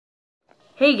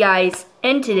Hey guys,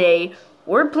 and today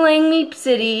we're playing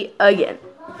Meepcity again.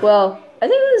 Well, I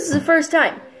think this is the first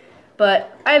time,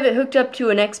 but I have it hooked up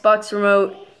to an Xbox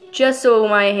remote just so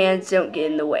my hands don't get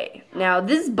in the way. Now,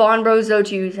 this is Bon Bros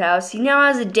 02's house. He now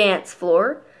has a dance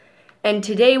floor, and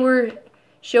today we're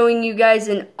showing you guys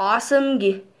an awesome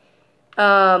way.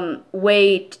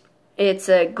 It's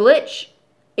a glitch.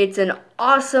 It's an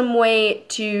awesome way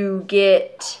to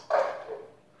get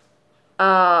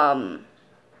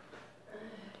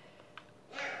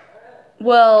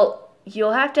well,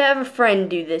 you'll have to have a friend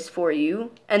do this for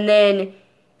you, and then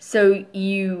so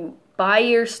you buy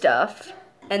your stuff,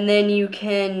 and then you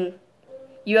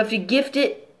have to gift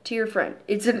it to your friend.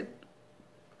 It's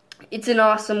an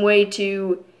awesome way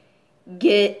to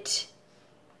get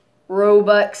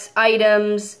Robux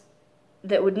items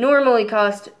that would normally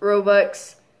cost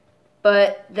Robux,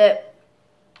 but that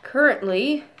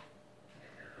currently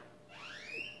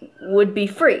would be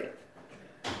free.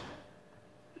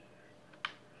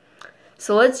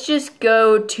 So let's just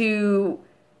go to,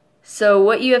 so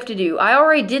what you have to do, I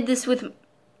already did this with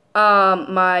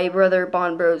my brother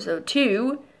Bon Bros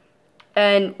 02,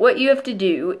 and what you have to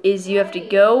do is you have to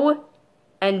go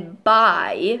and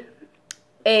buy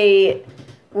a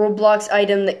Roblox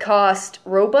item that costs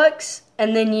Robux,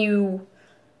 and then you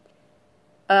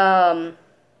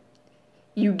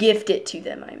gift it to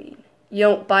them, I mean. You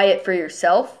don't buy it for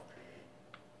yourself.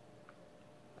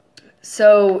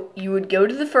 So you would go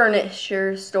to the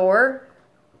furniture store,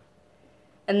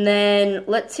 and then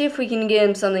let's see if we can get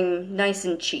him something nice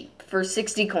and cheap for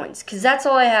 60 coins, because that's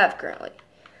all I have currently.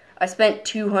 I spent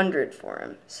 200 for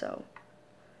him, so.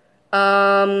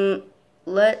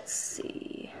 Let's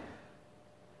see.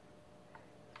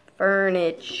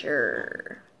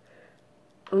 Furniture.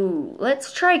 Ooh,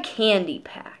 let's try candy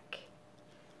pack.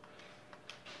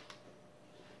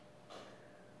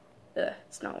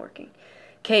 It's not working.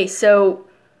 Okay, so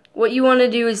what you want to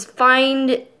do is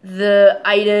find the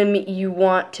item you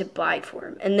want to buy for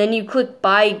him. And then you click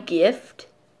buy gift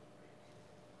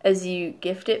as you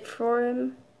gift it for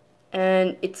him.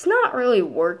 And it's not really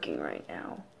working right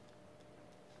now.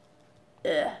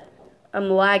 I'm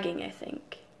lagging, I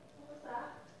think.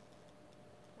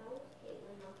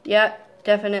 Yeah,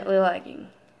 definitely lagging.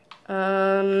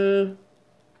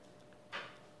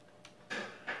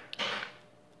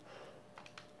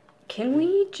 Can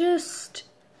we just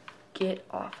get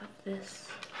off of this?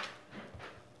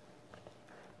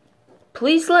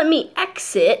 Please let me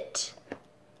exit.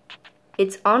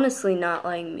 It's honestly not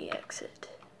letting me exit.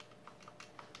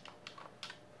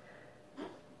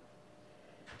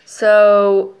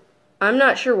 So, I'm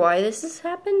not sure why this has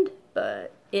happened,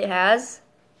 but it has.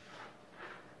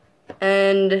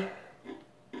 And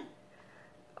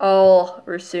I'll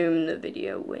resume the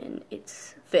video when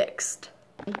it's fixed.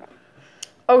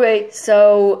 Okay,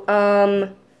 so,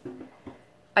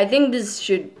 I think this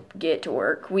should get to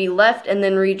work. We left and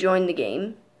then rejoined the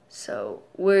game. So,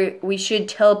 we should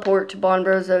teleport to Bon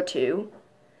Bros 02.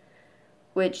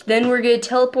 Which, then we're going to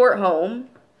teleport home.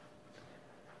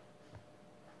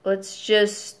 Let's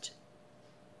just...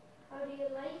 How do you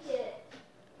like it?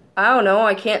 I don't know,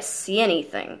 I can't see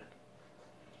anything.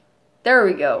 There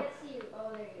we go.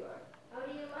 Oh, there you are. How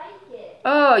do you like it?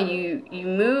 Oh, you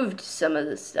moved some of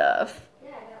the stuff.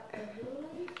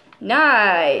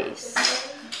 Nice.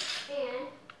 And,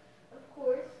 of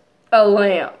course, a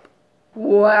lamp.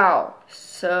 Wow,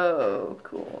 so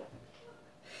cool.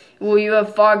 Well, you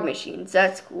have fog machines.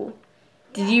 That's cool.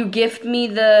 Did you gift me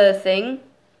the thing?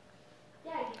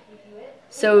 Yeah, I gifted you it.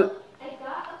 So, I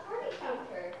got a party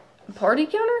counter. a party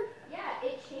counter? Yeah,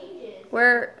 it changes.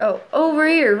 Where? Oh, over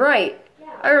here, right.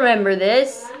 Yeah. I remember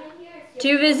this. When I'm in here, it's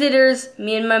 2 visitors,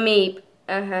 me and my Meep.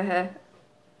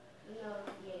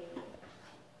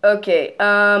 Okay,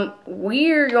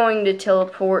 we're going to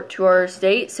teleport to our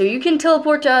estate, so you can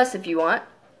teleport to us if you want.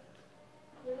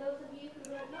 For those of you who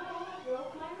don't know, I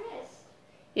broke my wrist.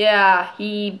 Yeah,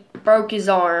 he broke his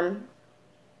arm,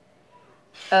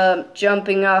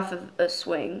 jumping off of a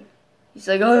swing. He's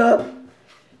like, oh!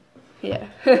 Yeah.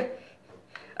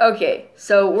 Okay,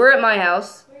 so we're at my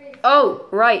house. Oh,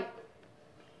 right.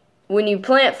 When you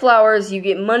plant flowers, you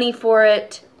get money for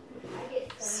it.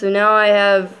 So now I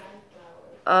have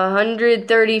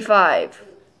 135.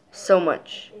 So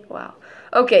much. Wow.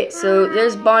 Okay, so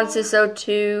there's Bonsis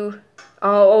 02,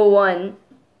 01.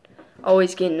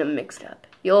 Always getting them mixed up.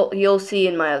 You'll see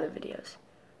in my other videos.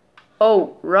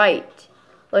 Oh, right.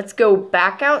 Let's go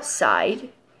back outside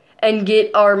and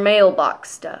get our mailbox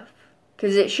stuff.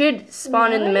 Because it should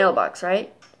spawn in the mailbox,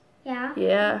 right? Yeah.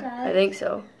 Yeah, I think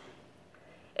so.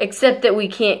 Except that we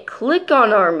can't click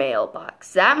on our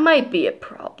mailbox. That might be a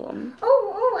problem.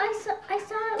 Oh, I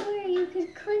saw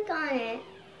on it.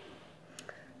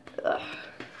 Ugh.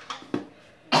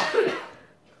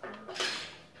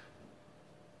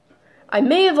 I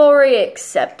may have already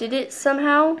accepted it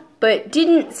somehow, but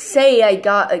didn't say I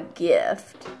got a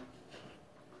gift.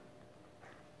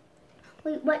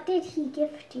 Wait, what did he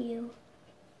gift you?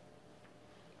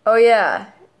 Oh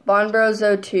yeah,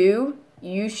 Bonbros02,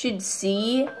 you should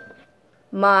see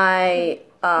my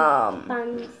Sis02,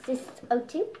 I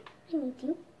need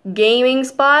you. gaming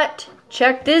spot.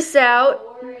 Check this out.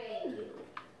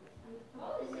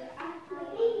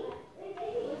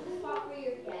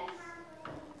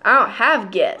 I don't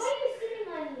have guests.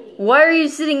 Why are you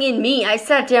sitting in me? I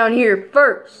sat down here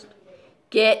first.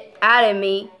 Get out of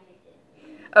me.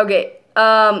 Okay,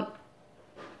 can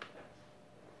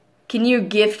you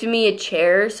gift me a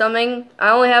chair or something? I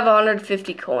only have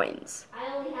 150 coins.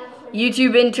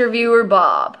 YouTube interviewer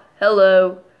Bob.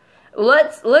 Hello.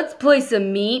 Let's play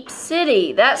some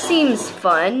Meepcity. That seems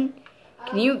fun.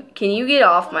 Can you get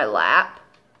off my lap?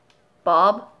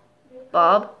 Bob?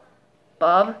 Bob?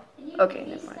 Bob? Okay,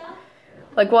 never mind.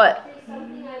 Like what?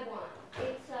 Something I want.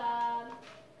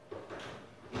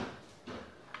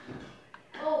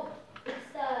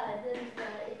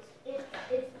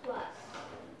 It's plus.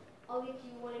 I'll get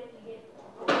you one if you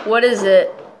get. What is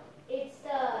it? It's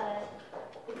the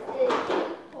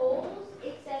two poles,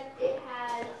 except it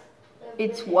has the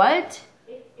It's ribbon. what?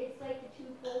 It's like the two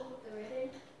poles with the ribbon.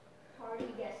 Party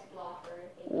guest blocker.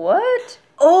 What?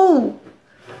 Oh,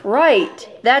 right.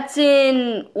 That's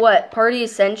in what? Party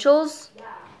Essentials? Yeah.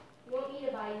 You want me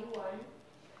to buy you one?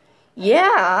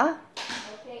 Yeah.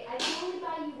 Okay, I can only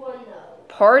buy you one though.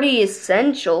 Party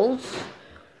Essentials.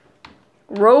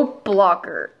 Rope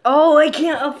blocker. Oh, I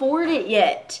can't afford it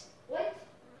yet. What?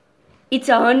 It's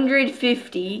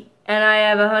 150 and I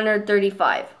have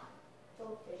 135.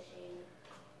 Go fishing.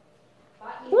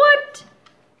 Bought you What?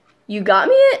 You got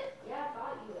me it? Yeah, I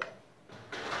bought you it.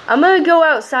 I'm gonna go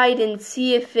outside and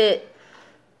see if it...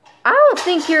 I don't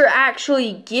think you're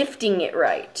actually gifting it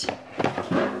right.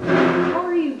 How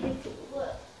are you gifting?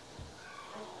 Look.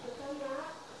 I click on that.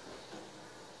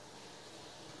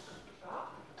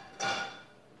 Drop.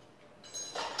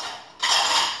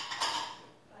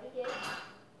 Like it.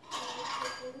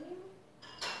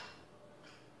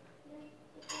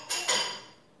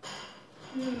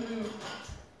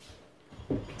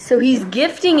 So he's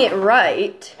gifting it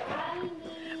right,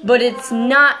 but it's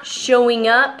not showing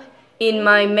up in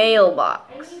my mailbox.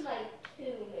 I need like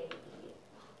two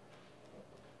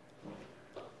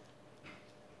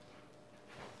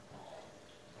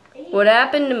maybe. What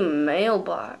happened to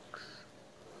mailbox?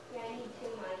 Yeah, I need two,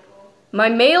 Michael. My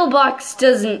mailbox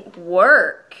doesn't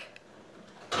work.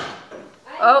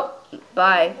 Oh,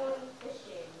 bye. Going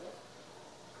fishing.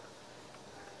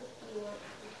 If you want to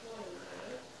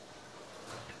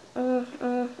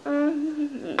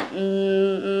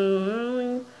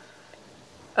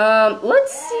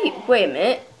Let's see. Wait a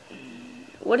minute.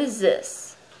 What is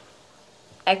this?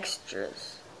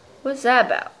 Extras. What's that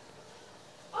about?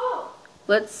 Oh!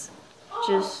 Let's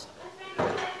just... I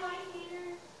found my wine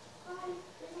heater. Guys,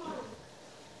 there's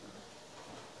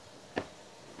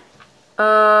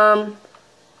one.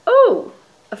 Oh,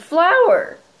 a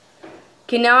flower.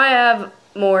 Okay, now I have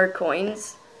more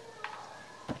coins.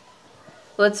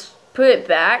 Let's put it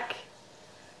back.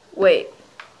 Wait.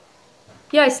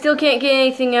 Yeah, I still can't get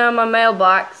anything out of my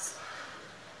mailbox.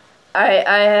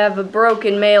 I have a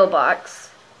broken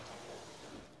mailbox.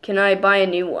 Can I buy a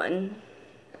new one?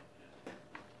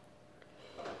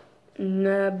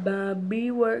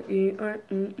 Be working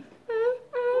on.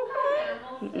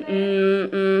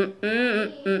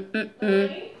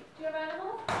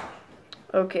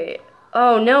 Okay.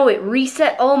 Oh no, it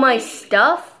reset all my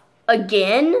stuff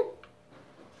again?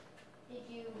 Did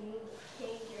you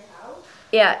change your house?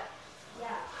 Yeah. Yeah.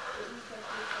 It resets your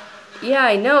stuff. Yeah,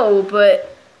 I know, but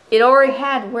it already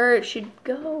had where it should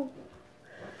go.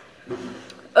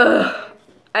 Ugh.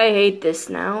 I hate this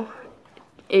now.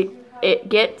 It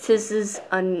gets this is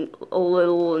a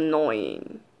little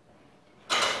annoying.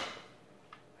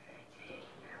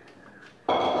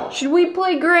 Should we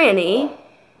play Granny?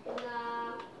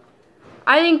 Nah.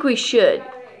 I think we should.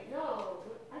 No.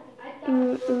 I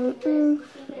thought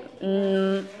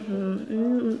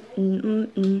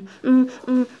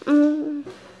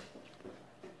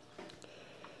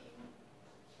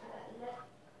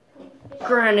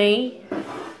Granny.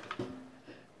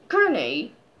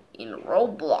 Granny in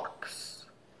Roblox.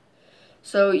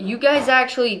 So you guys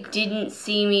actually didn't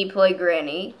see me play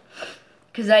Granny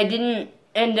because I didn't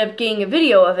end up getting a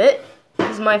video of it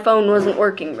because my phone wasn't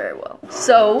working very well.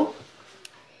 So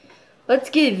let's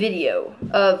get a video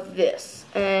of this,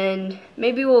 and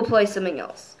maybe we'll play something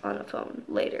else on a phone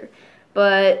later.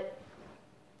 But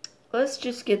let's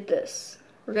just get this.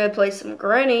 We're gonna play some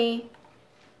Granny.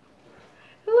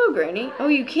 Hello, Granny. Oh,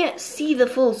 you can't see the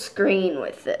full screen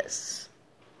with this.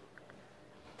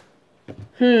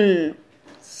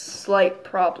 Slight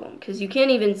problem, because you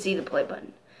can't even see the play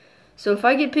button. So if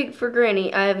I get picked for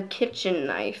Granny, I have a kitchen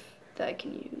knife that I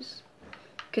can use,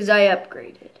 because I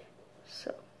upgraded.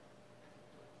 So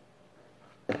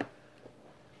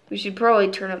we should probably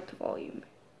turn up the volume.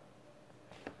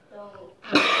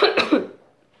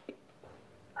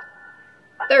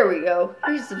 There we go.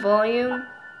 Here's the volume.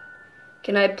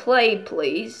 Can I play,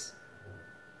 please?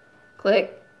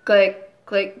 Click, click,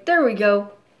 click. There we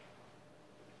go.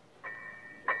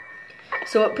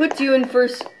 So it puts you in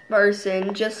first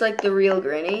person, just like the real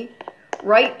Granny.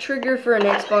 Right trigger for an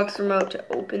Xbox remote to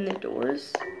open the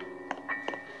doors.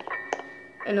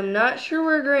 And I'm not sure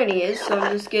where Granny is, so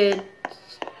I'm just gonna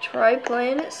try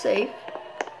playing it safe.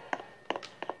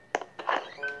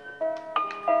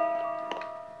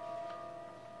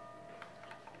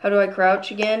 How do I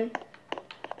crouch again?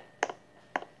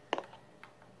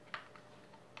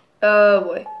 Oh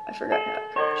boy, I forgot how to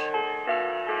crouch.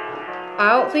 I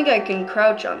don't think I can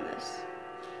crouch on this.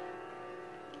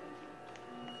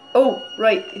 Oh,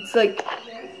 right, it's like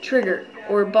trigger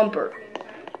or bumper.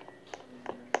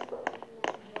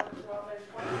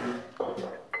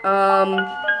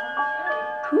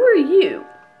 Who are you?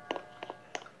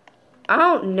 I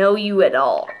don't know you at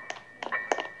all.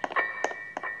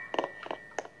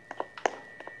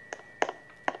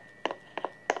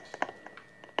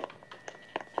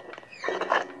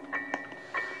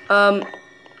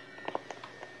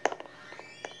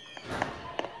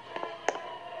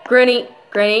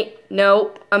 Granny,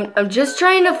 no. I'm just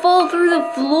trying to fall through the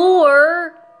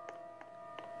floor.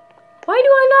 Why do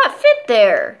I not fit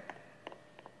there?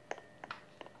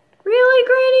 Really,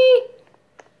 Granny?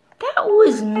 That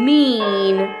was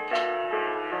mean.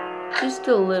 Just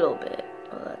a little bit.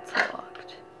 Oh, that's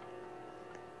locked.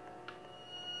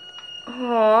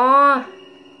 Aww.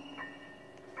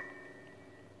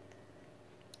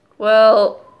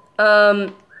 Well,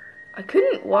 I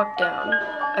couldn't walk down.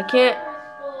 I can't.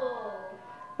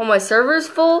 Oh, my server's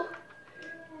full?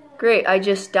 Great, I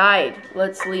just died.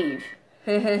 Let's leave.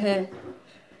 Okay,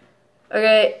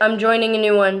 I'm joining a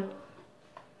new one.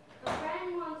 A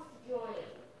friend wants to join.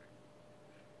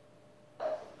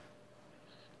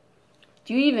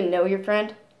 Do you even know your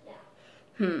friend?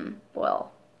 Yeah.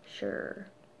 Well, sure.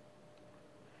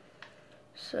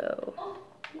 So. Oh,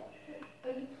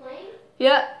 are you playing?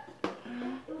 Yeah. It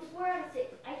was 4 out of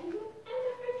 6. I can do it.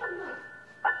 I'm not.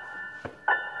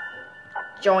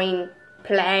 Join.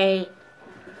 Play.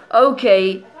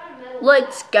 Okay.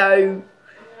 Let's go.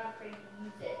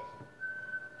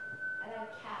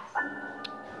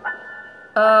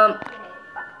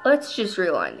 Let's just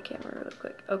rewind the camera really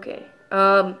quick. Okay.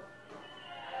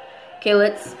 Okay,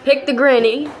 let's pick the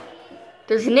Granny.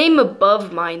 There's a name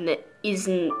above mine that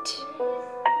isn't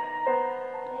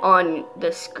on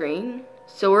the screen.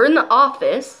 So we're in the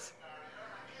office.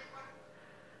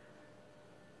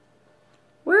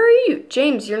 Where are you?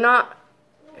 James, you're not.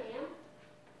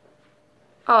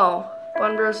 Oh,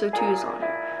 Bondroso 2 is on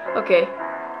here. Okay.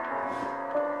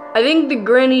 I think the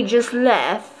Granny just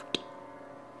left.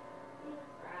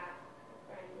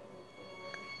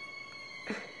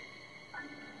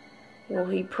 Well,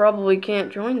 he probably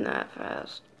can't join that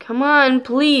fast. Come on,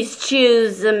 please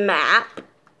choose a map.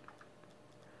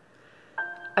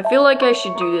 I feel like I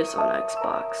should do this on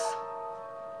Xbox.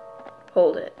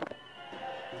 Hold it.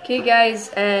 Okay, guys,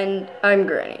 and I'm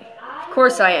Granny. Of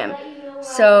course I am.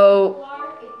 So,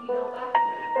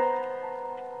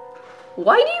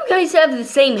 why do you guys have the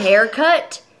same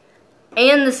haircut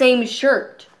and the same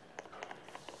shirt?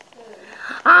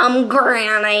 I'm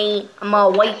Granny. I'm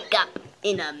gonna wake up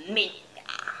in a minute.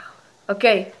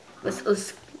 Okay, let's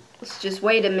just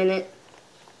wait a minute.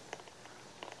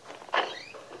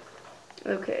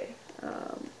 Okay,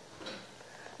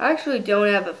 I actually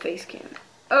don't have a face cam.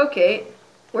 Okay,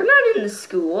 we're not in the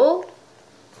school.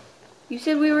 You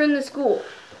said we were in the school.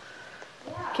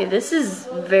 Okay, this is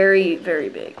very, very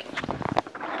big.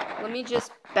 Let me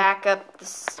just back up the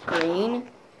screen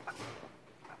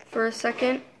for a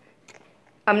second.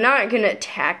 I'm not gonna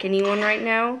attack anyone right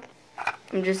now.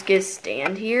 I'm just gonna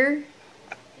stand here.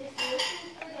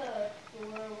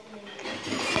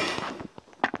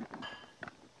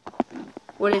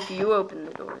 What if you open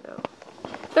the door, though?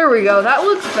 There we go. That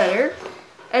looks better.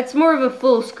 It's more of a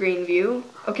full screen view.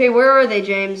 Okay, where are they,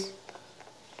 James?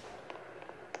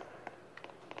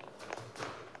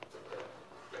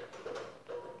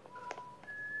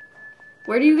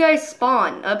 Where do you guys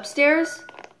spawn? Upstairs?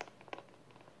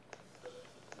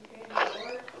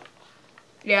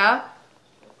 Yeah?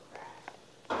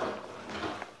 That's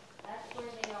where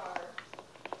they are.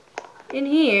 In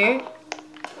here?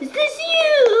 Is this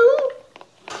you?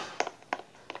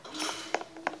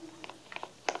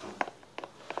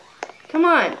 Come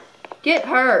on. Get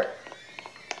her.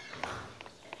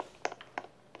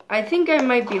 I think I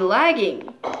might be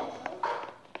lagging.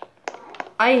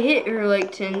 I hit her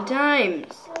like 10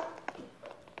 times.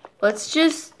 Let's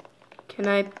just... Can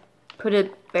I put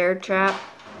a bear trap?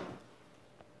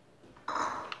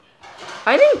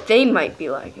 I think they might be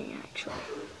lagging, actually.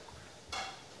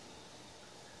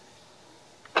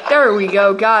 There we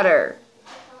go, got her.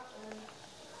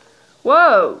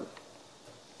 Whoa.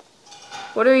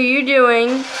 What are you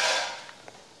doing?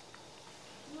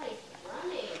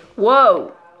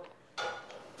 Whoa.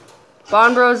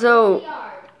 Bonbrozo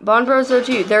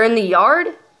 2. They're in the yard?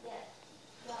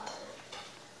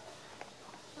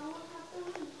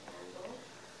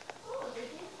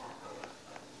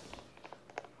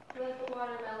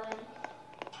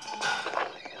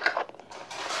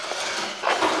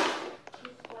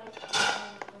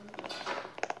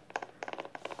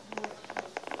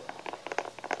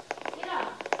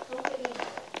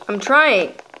 I'm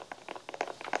trying.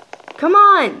 Come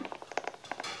on.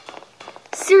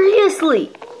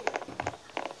 Seriously.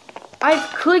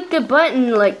 I've clicked the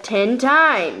button like 10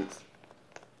 times.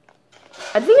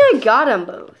 I think I got them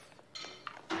both.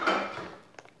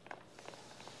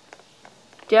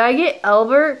 Did I get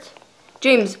Albert?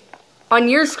 James, on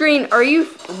your screen, are you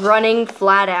running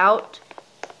flat out?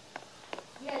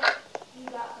 Yes, you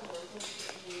got them.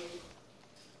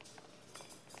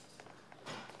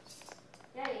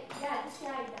 Daddy, yeah, this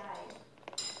guy died.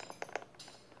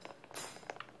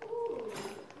 Ooh,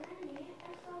 Granny, I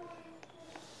saw one.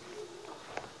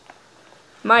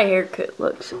 My haircut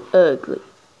looks ugly.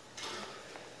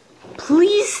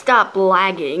 Please stop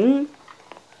lagging.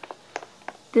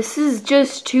 This is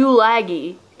just too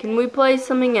laggy. Can we play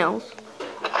something else?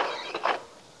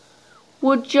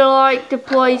 Would you like to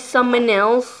play something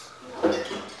else?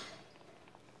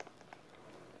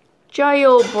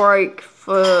 Jailbreak,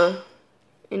 for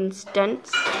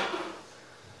instance.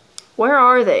 Where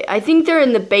are they? I think they're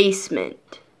in the basement.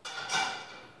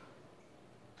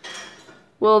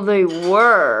 Well, they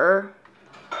were.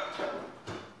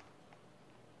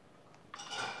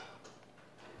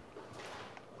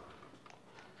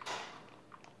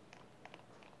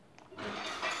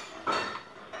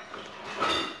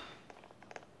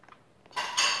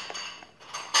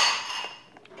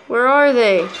 Where are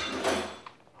they?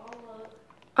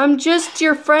 I'm just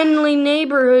your friendly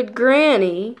neighborhood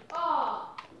granny.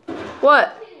 Oh,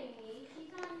 What? you're kidding me.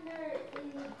 She's under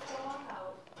in the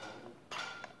dollhouse.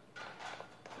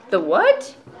 The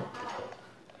what? The house.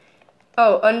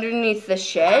 Oh, underneath the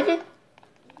shed?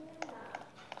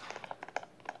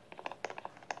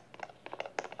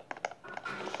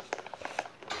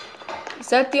 Is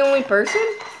that the only person?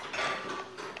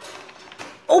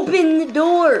 Open the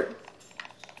door!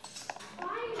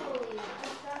 Finally, I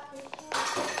got this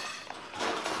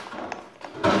one.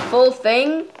 The full thing?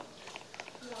 No,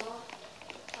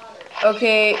 hotter.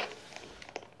 Okay.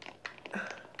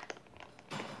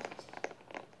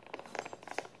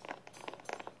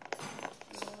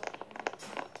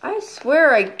 I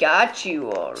swear I got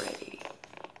you already.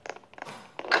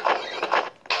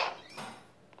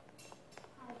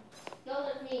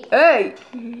 Yell at me. Hey!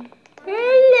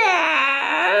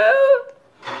 Hello!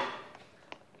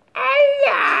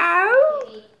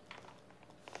 Hello!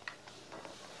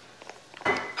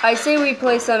 I say we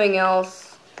play something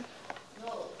else.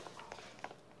 No.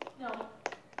 No.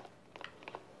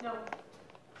 No.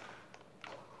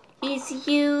 His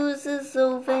uses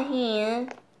over here.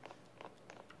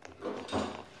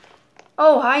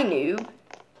 Oh, hi, noob.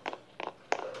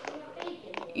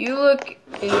 You look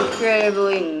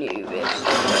incredibly noobish,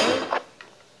 right?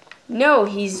 No,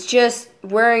 he's just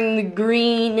wearing the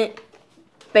green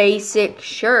basic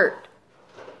shirt.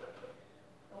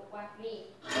 Don't whack me.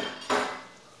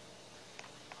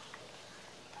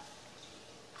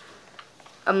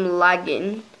 I'm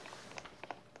lagging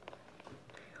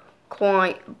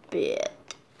quite a bit.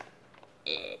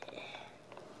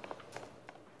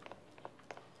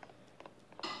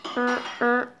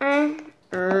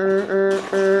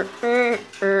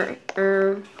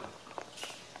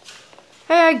 Hey,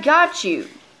 I got you.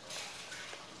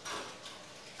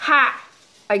 Ha!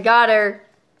 I got her.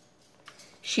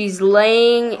 She's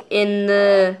laying in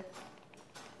the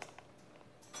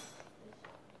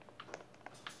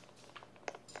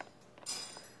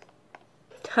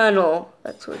tunnel.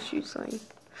 That's what she's saying.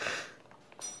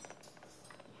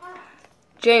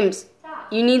 James,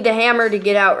 you need the hammer to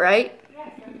get out, right?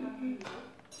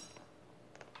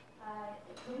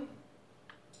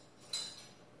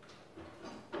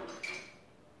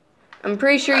 I'm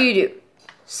pretty sure you do.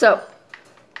 So,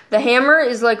 the hammer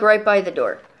is like right by the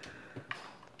door.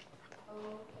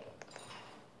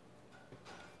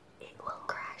 It will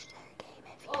crash the game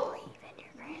if you leave and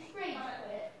you're granny.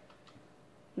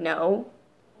 No.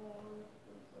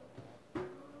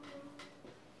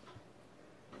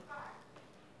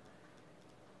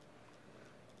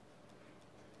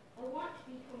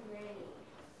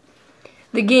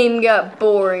 The game got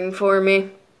boring for me.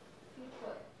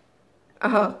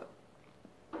 Uh-huh.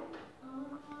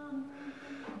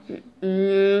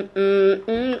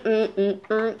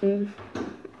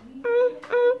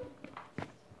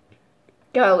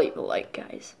 Gotta leave a like,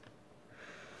 guys.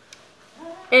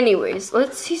 Anyways,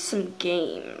 let's see some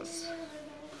games.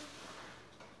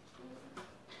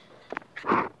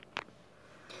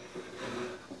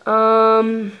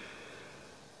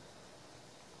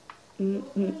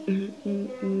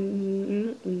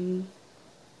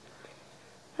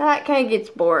 That kind of gets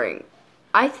boring.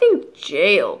 I think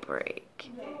Jailbreak,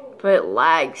 but it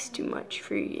lags too much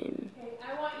for you. Okay,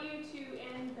 I want you to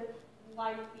end the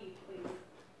live feed, please.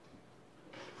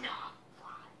 No.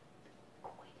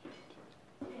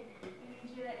 I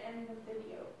need you to end the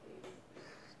video, please.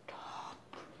 Stop.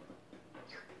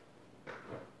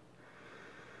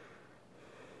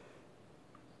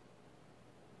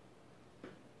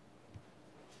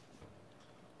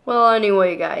 Well,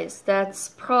 anyway, guys, that's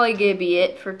probably gonna be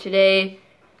it for today.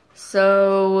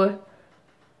 So,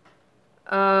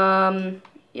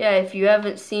 yeah, if you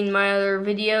haven't seen my other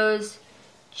videos,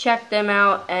 check them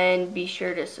out and be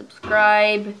sure to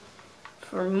subscribe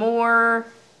for more.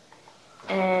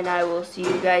 And I will see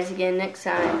you guys again next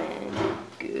time. And